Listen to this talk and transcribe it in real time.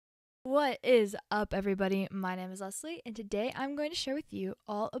What is up, everybody? My name is Leslie, and today I'm going to share with you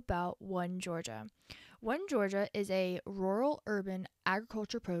all about One Georgia. One Georgia is a rural urban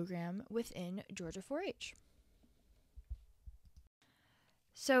agriculture program within Georgia 4-H.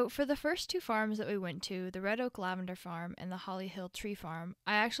 So for the first two farms that we went to, the Red Oak Lavender Farm and the Holly Hill Tree Farm,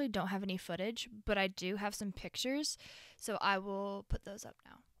 I actually don't have any footage, but I do have some pictures, so I will put those up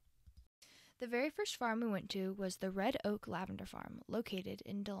now. The very first farm we went to was the Red Oak Lavender Farm, located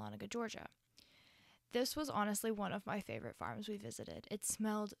in Dahlonega, Georgia. This was honestly one of my favorite farms we visited. It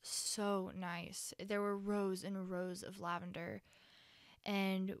smelled so nice. There were rows and rows of lavender,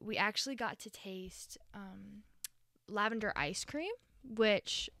 and we actually got to taste lavender ice cream,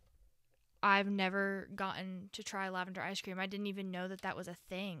 which I've never gotten to try lavender ice cream. I didn't even know that that was a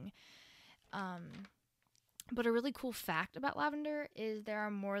thing. But a really cool fact about lavender is there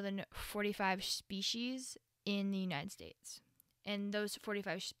are more than 45 species in the United States. And those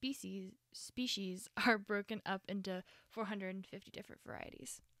 45 species are broken up into 450 different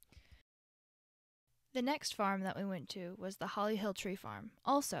varieties. The next farm that we went to was the Holly Hill Tree Farm,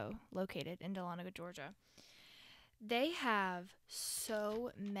 also located in Dahlonega, Georgia. They have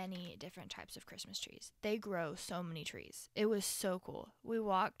so many different types of Christmas trees. They grow so many trees. It was so cool.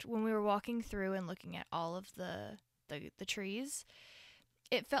 When we were walking through and looking at all of the trees,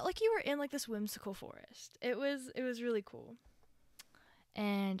 it felt like you were in like this whimsical forest. It was really cool.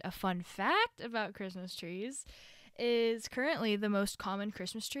 And a fun fact about Christmas trees is currently the most common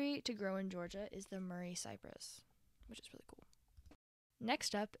Christmas tree to grow in Georgia is the Murray cypress, which is really cool.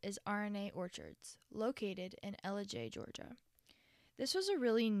 Next up is RNA Orchards, located in Ellijay, Georgia. This was a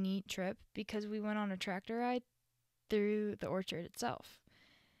really neat trip because we went on a tractor ride through the orchard itself.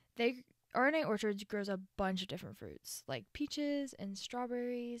 RNA Orchards grows a bunch of different fruits, like peaches and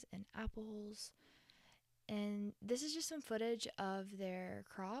strawberries and apples. And this is just some footage of their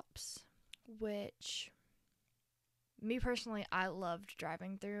crops, which me personally, I loved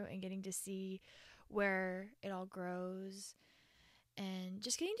driving through and getting to see where it all grows. And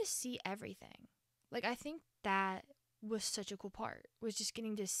just getting to see everything. Like, I think that was such a cool part, was just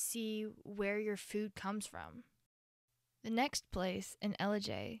getting to see where your food comes from. The next place in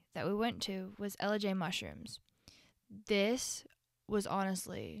Ellijay that we went to was Ellijay Mushrooms. This was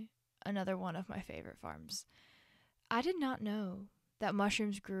honestly another one of my favorite farms. I did not know that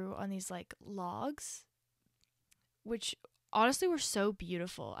mushrooms grew on these, like, logs, which honestly were so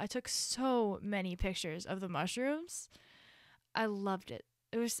beautiful. I took so many pictures of the mushrooms. I loved it.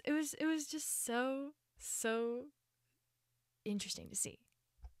 It was just so interesting to see.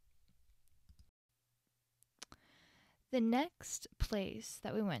 The next place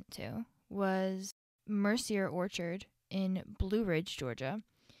that we went to was Mercier Orchard in Blue Ridge, Georgia,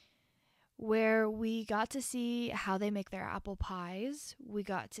 where we got to see how they make their apple pies. We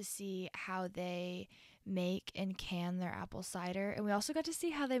got to see how they make and can their apple cider, and we also got to see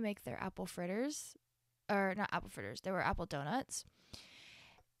how they make their apple fritters. Or not apple fritters, they were apple donuts,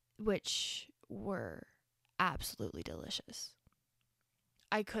 which were absolutely delicious.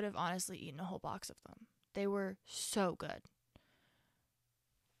 I could have honestly eaten a whole box of them. They were so good.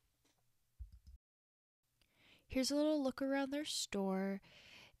 Here's a little look around their store.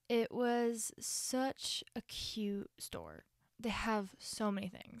 It was such a cute store. They have so many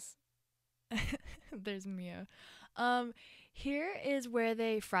things. There's Mia. Here is where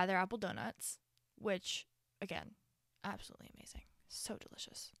they fry their apple donuts, which, again, absolutely amazing. So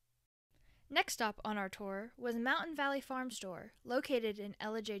delicious. Next stop on our tour was Mountain Valley Farm Store, located in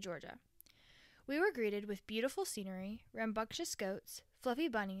Ellijay, Georgia. We were greeted with beautiful scenery, rambunctious goats, fluffy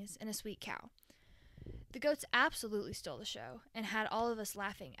bunnies, and a sweet cow. The goats absolutely stole the show and had all of us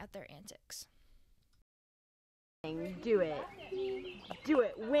laughing at their antics. Do it. Do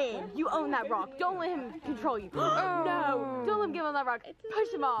it. Win. You own that rock. Don't let him control you. No. Don't let him give him that rock.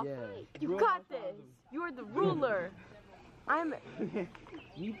 Push him off. You got this. You're the ruler.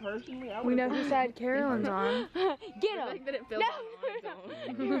 Me personally, We know whose side Carolyn's on. Get him. No.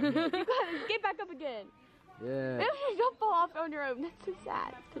 You got this. Get back up again. Yeah. Don't fall off on your own. That's so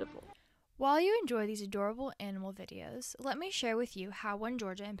sad. It's pitiful. While you enjoy these adorable animal videos, let me share with you how One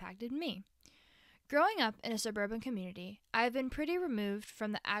Georgia impacted me. Growing up in a suburban community, I have been pretty removed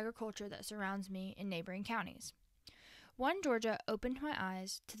from the agriculture that surrounds me in neighboring counties. One Georgia opened my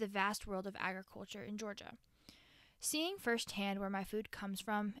eyes to the vast world of agriculture in Georgia. Seeing firsthand where my food comes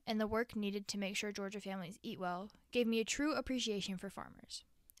from and the work needed to make sure Georgia families eat well gave me a true appreciation for farmers.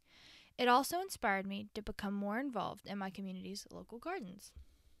 It also inspired me to become more involved in my community's local gardens.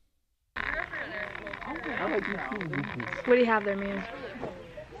 What do you have there, Mia?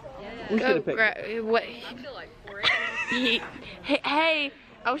 We should have picked. What? Hey,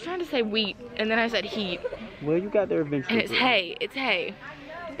 I was trying to say wheat, and then I said heat. Well, you got there eventually. And it's hay. It's hay.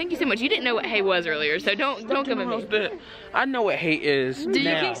 Thank you so much. You didn't know what hay was earlier, so don't come at me. I know what hay is. Do you,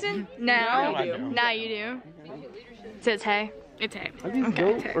 now. Kingston? Now I do. Now you do. So it's hay. It's hay. Are these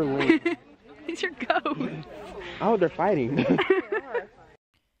goats or lambs? These are goats. Oh, they're fighting.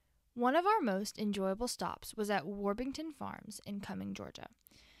 One of our most enjoyable stops was at Warbington Farms in Cumming, Georgia.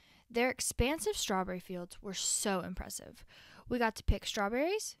 Their expansive strawberry fields were so impressive. We got to pick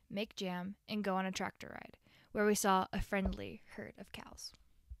strawberries, make jam, and go on a tractor ride, where we saw a friendly herd of cows.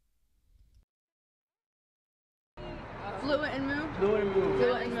 Fluent and moo. Fluent and move.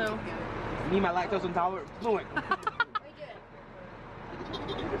 Fluent and moo. Me, my lactose intolerant. Fluent.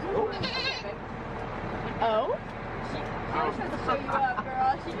 Oh?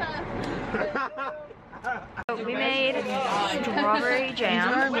 We made strawberry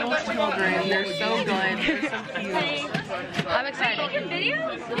jam. They're so good. They're so cute. I'm excited. Video?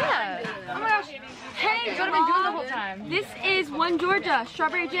 Yeah. Oh my gosh. Hey, what have I been doing the whole time? This is One Georgia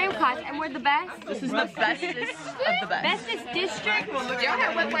Strawberry Jam class, and we're the best. This is the bestest of the best. Bestest district. Y'all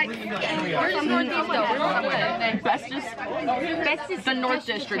have what, like, where's the Northeast though? Bestest. The North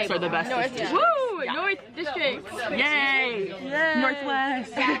Districts are the bestest. Woo! North District. Yay!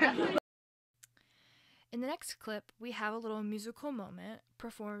 Northwest. In the next clip, we have a little musical moment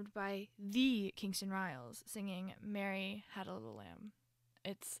performed by the Kingston Riles singing Mary Had a Little Lamb.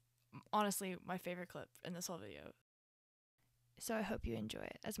 It's honestly my favorite clip in this whole video. So I hope you enjoy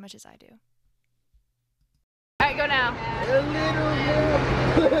it as much as I do. Alright, go now.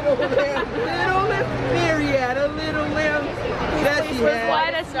 Little lamb. Mary had a little lamb. That she had.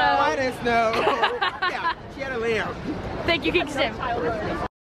 White as snow. White as snow. Yeah, she had a lamb. Thank you, Kingston.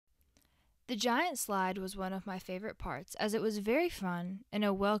 The giant slide was one of my favorite parts as it was very fun and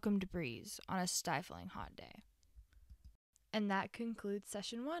a welcomed breeze on a stifling hot day. And that concludes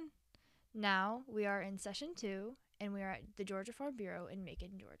session 1. Now we are in session 2 and we are at the Georgia Farm Bureau in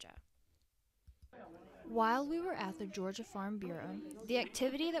Macon, Georgia. While we were at the Georgia Farm Bureau, the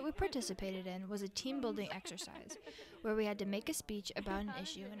activity that we participated in was a team-building exercise where we had to make a speech about an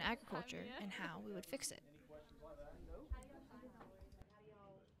issue in agriculture and how we would fix it.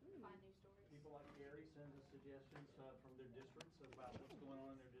 People like Gary send us suggestions from their districts about what's going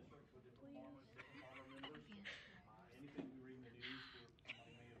on in their districts with different farmers, different farmer members. Anything we read in the news that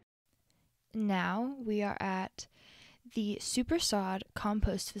somebody may have. Now we are at the Super Sod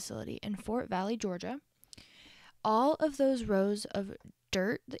Compost Facility in Fort Valley, Georgia. All of those rows of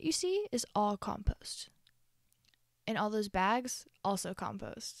dirt that you see is all compost. And all those bags, also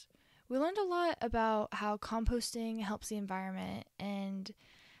compost. We learned a lot about how composting helps the environment and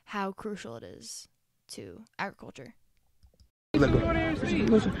how crucial it is to agriculture.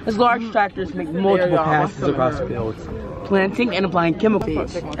 As large tractors make multiple passes across fields, planting and applying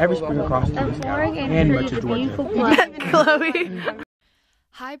chemicals every spring across the and much of Georgia. Chloe.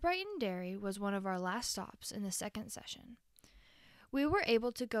 High Brighton Dairy was one of our last stops in the second session. We were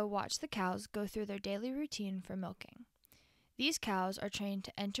able to go watch the cows go through their daily routine for milking. These cows are trained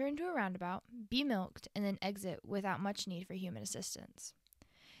to enter into a roundabout, be milked, and then exit without much need for human assistance.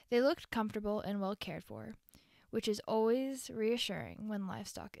 They looked comfortable and well cared for, which is always reassuring when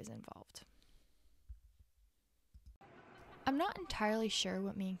livestock is involved. I'm not entirely sure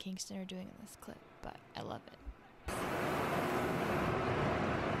what me and Kingston are doing in this clip, but I love it.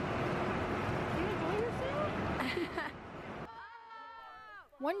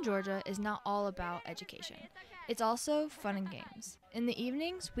 One Georgia is not all about education. It's also fun and games. In the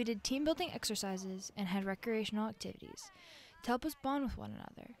evenings, we did team building exercises and had recreational activities to help us bond with one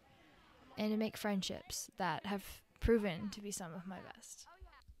another and to make friendships that have proven to be some of my best.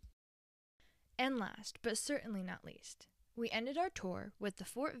 And last, but certainly not least, we ended our tour with the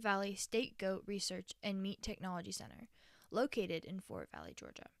Fort Valley State Goat Research and Meat Technology Center, located in Fort Valley,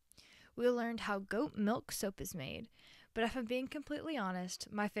 Georgia. We learned how goat milk soap is made, but if I'm being completely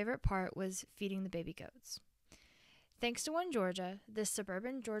honest, my favorite part was feeding the baby goats. Thanks to One Georgia, this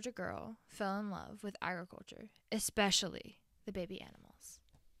suburban Georgia girl fell in love with agriculture, especially the baby animals.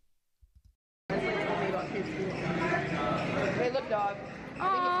 Hey, look, dog. I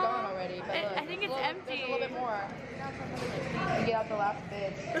think it's gone already. But look, I think it's empty. There's a little bit more. You get out the last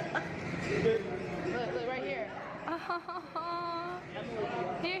bit. Look, right here.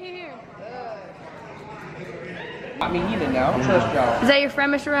 Here. I mean, he didn't know. I don't trust y'all. Is that your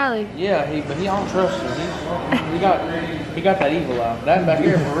friend, Mr. Riley? Yeah, but he don't trust us. He got that evil out. That back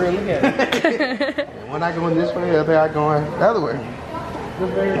here for real. Look at it. When I going this way, up here I going the other way.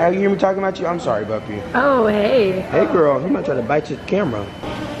 How you hear me talking about you? I'm sorry, Buppy. Oh, hey. Hey, girl, he might try to bite your camera.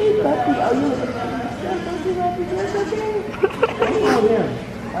 Hey, Buppy, are you okay? Oh, yeah.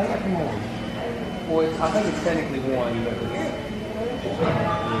 I got one. Well, I think it's technically one, but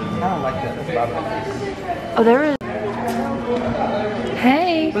I don't like that about it. Oh, there is.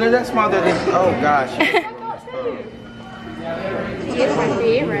 Hey. When they're that small, they're this. Oh gosh.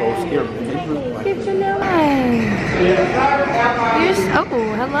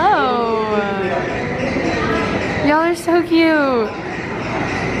 Oh, hello. Y'all are so cute.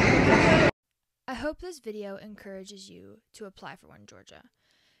 I hope this video encourages you to apply for One Georgia.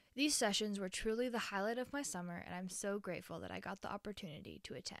 These sessions were truly the highlight of my summer, and I'm so grateful that I got the opportunity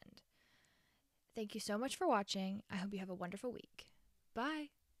to attend. Thank you so much for watching. I hope you have a wonderful week. Bye.